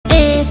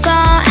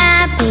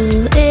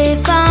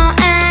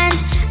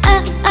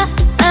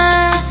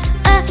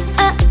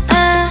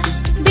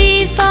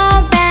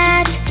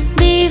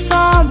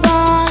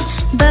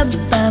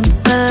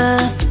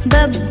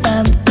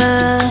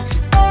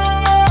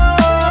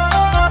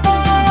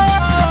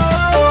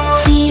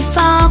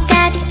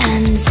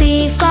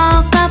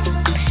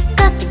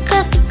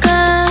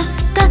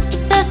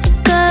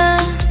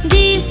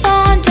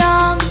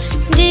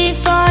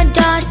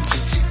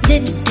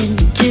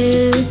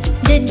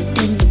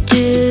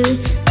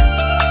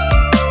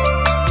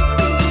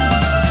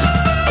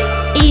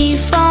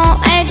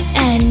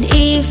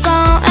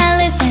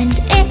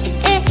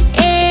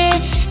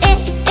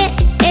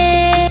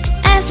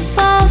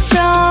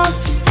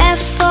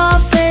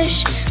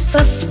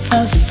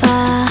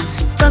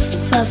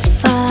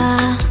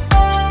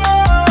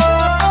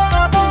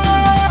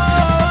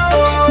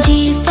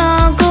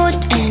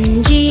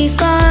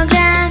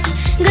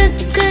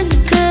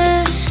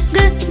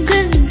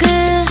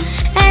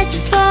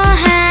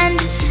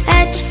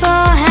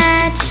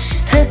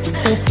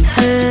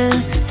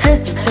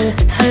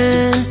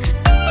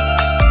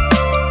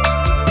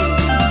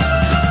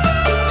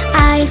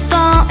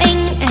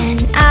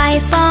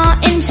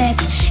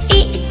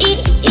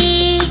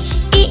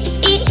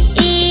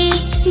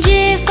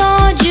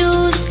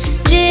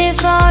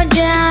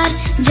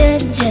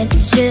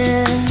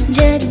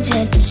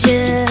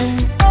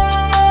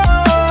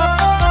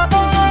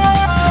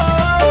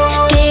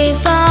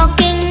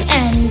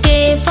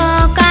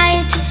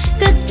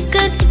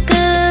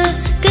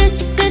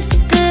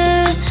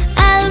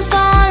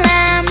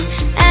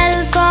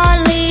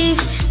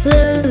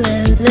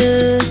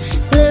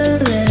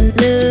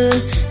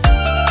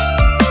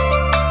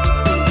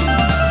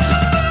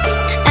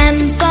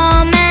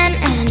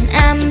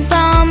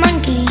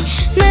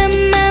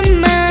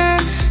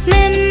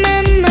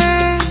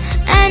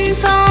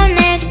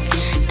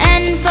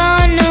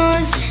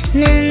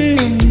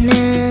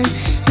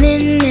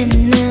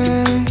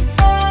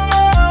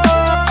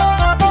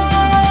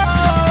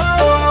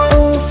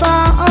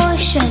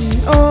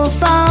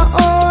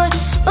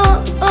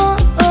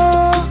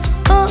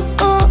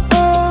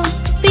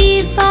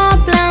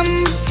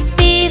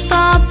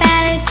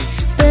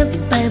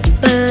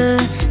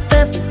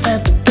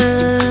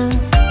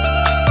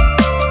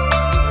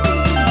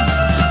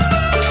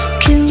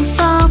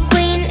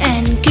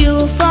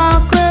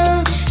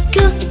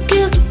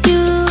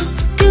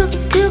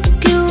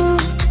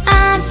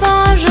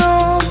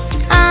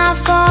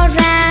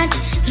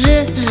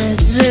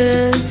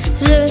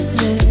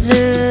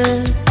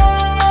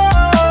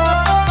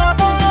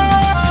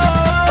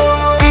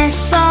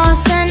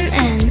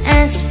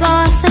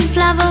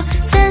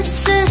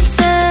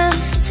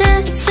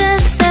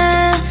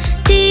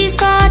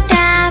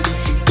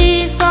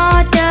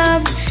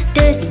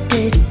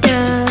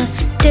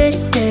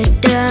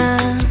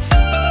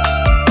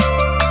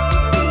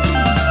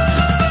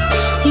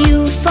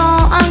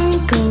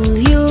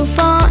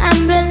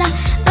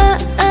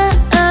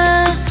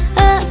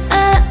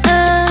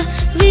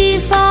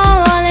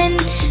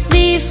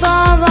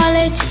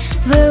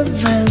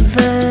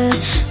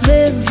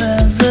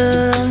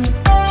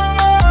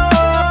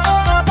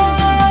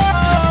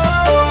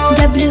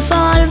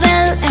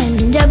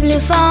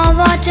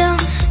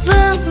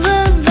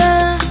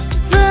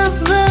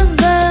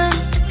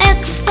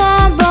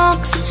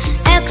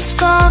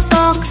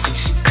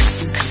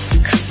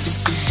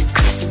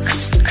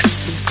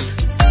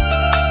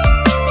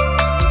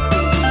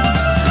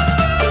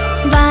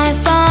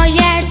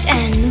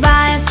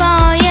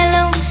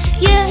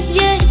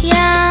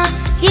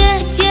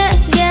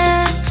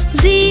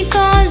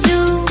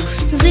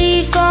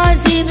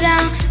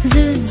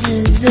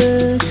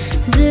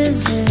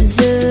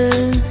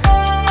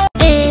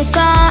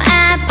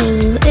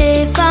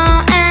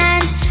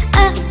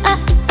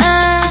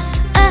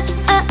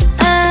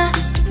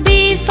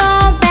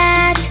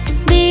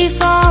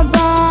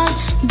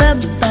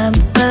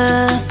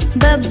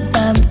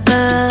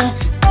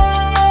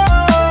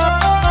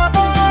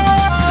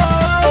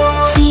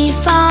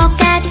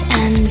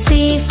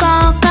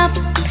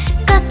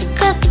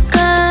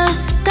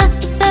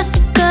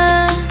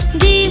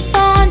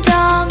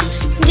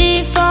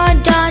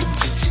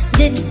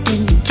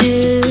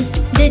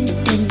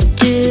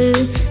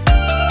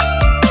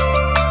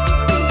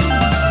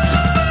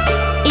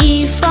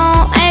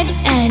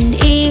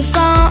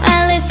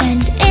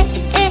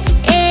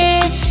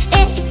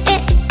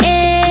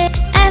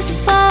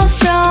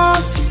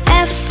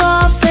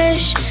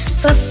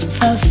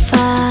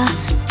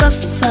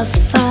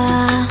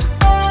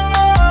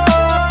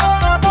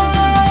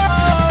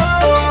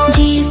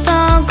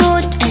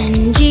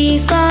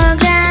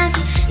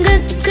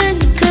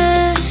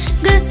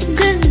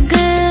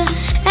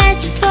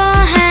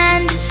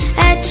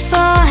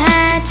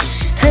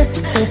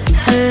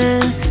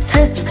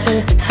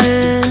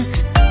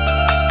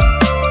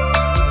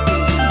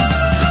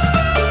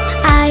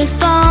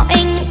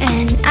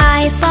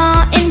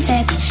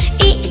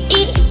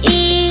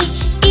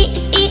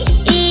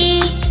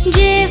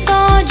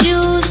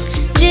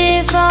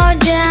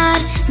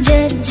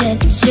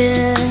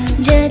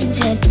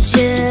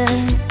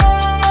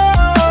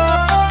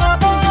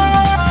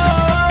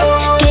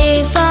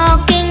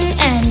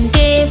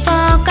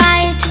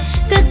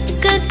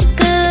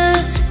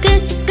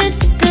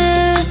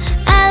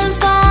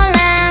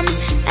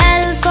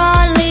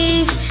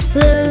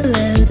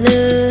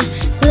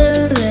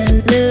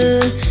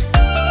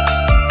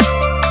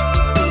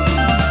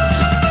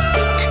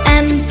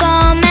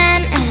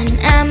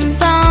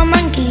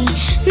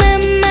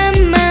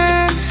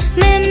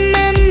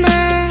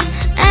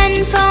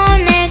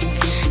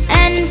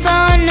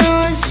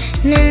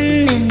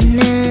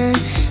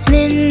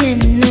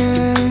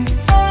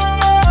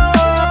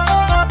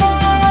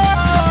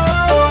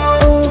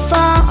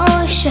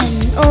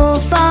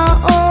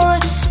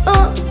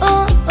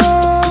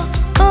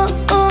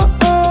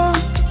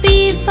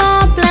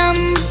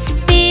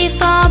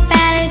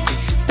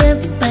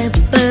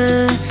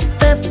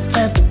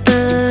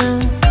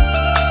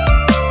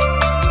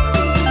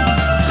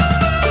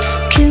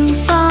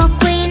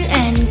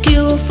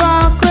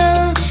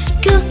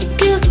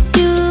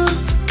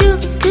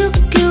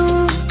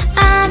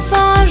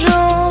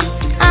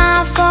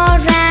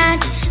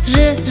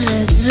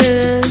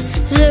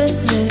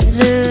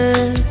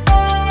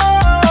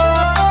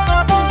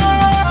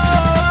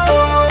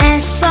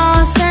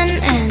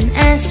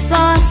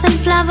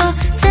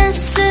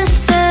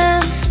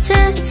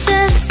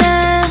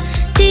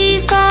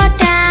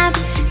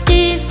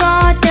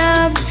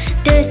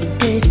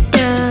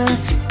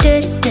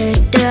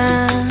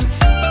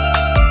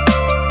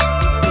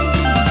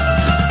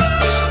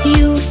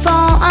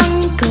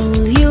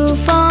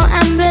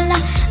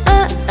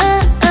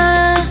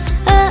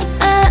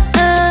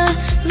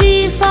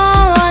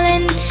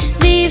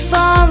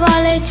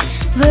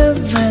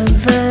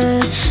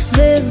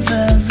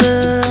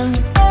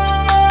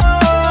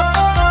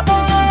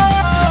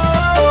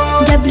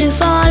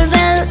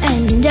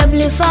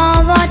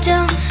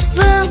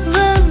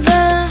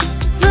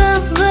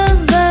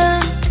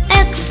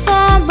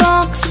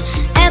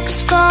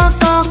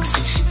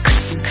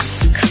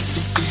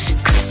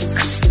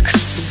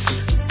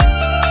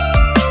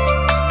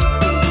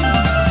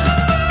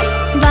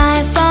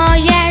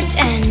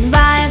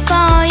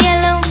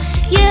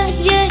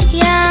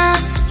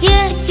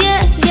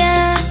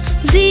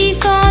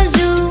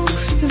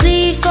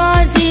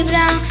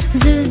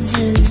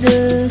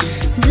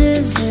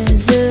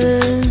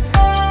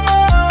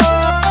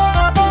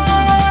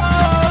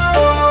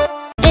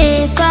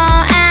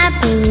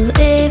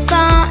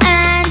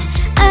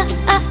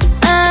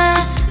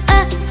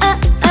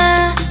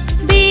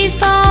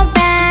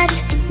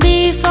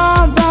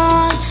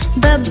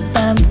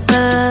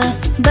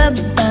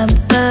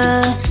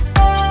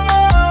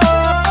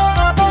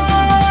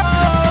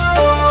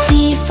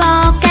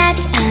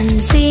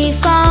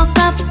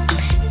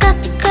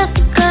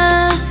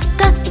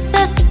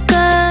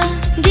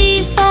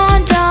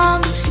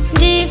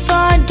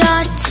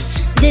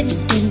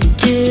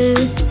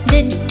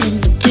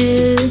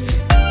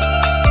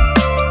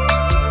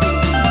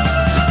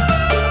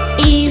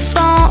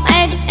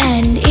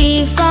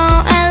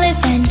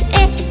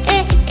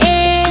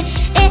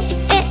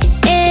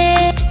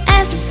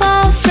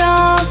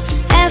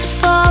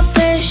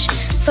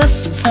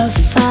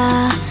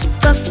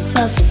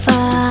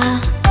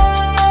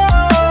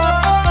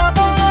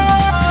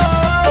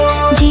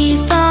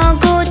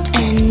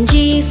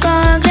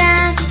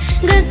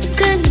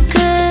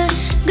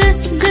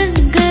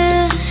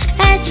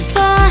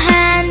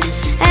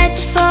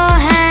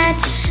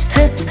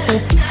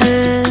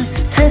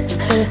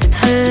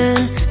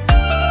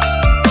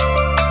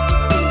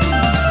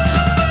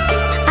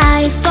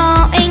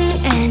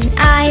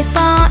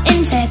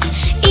set.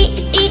 E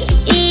E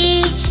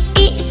E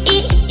E E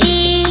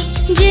E.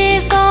 J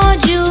for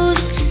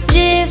juice, J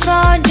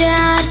for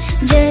jar.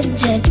 J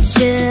J J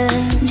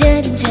J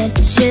J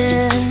J.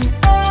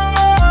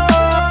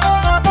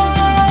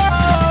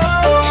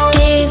 K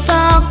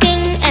for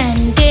king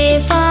and K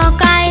for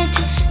kite.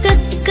 K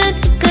K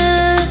K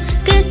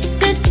K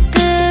K K.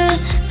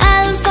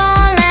 L for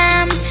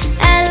lamb,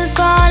 L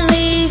for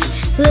leaf.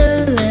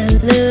 L L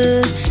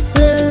L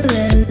L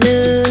L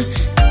L.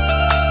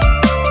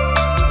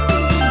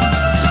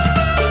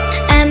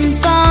 M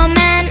for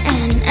man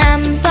and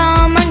M for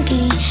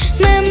monkey.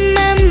 M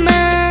M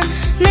M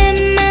M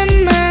M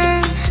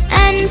M.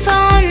 N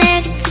for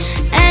neck,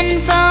 N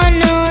for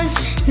nose.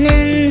 N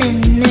N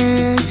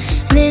N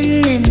N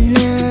N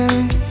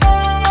N.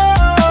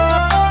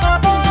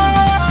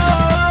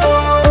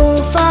 O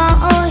for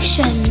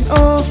ocean,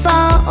 O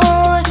for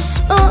oar.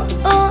 O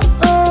O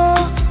O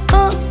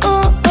O O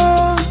O.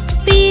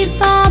 P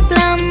for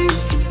plum,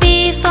 P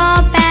for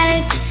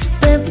parrot.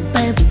 P P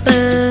P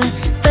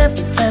P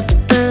P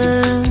P.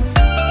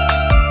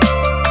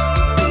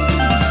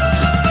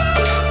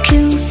 Q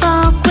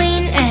for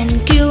queen and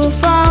Q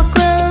for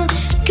quill.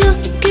 Q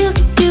Q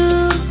Q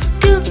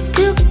Q Q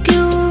Q.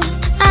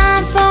 R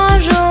for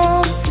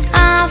rope,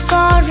 R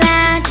for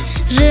rat.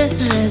 R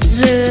R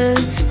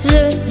R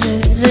R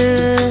R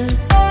R.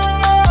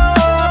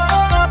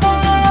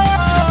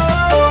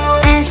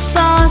 S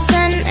for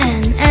sun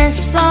and S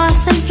for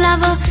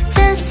sunflower.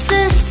 S S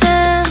S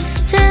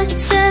S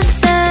S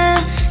S S.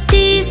 T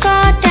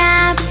for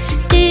tap,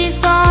 T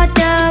for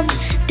tub.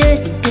 D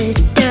D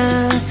D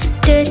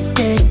D D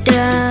D.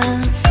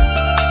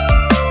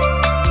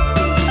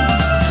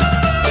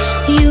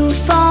 U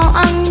for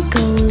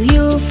uncle,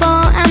 U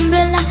for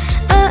umbrella.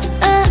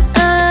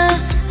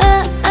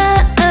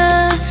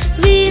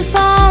 V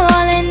for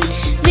violin,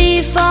 V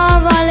for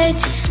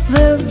wallet. V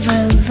V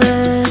V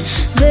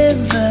V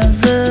V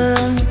V.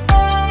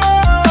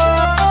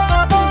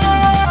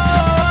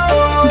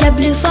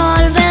 W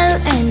for well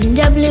and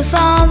W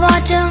for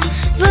water.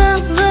 V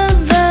V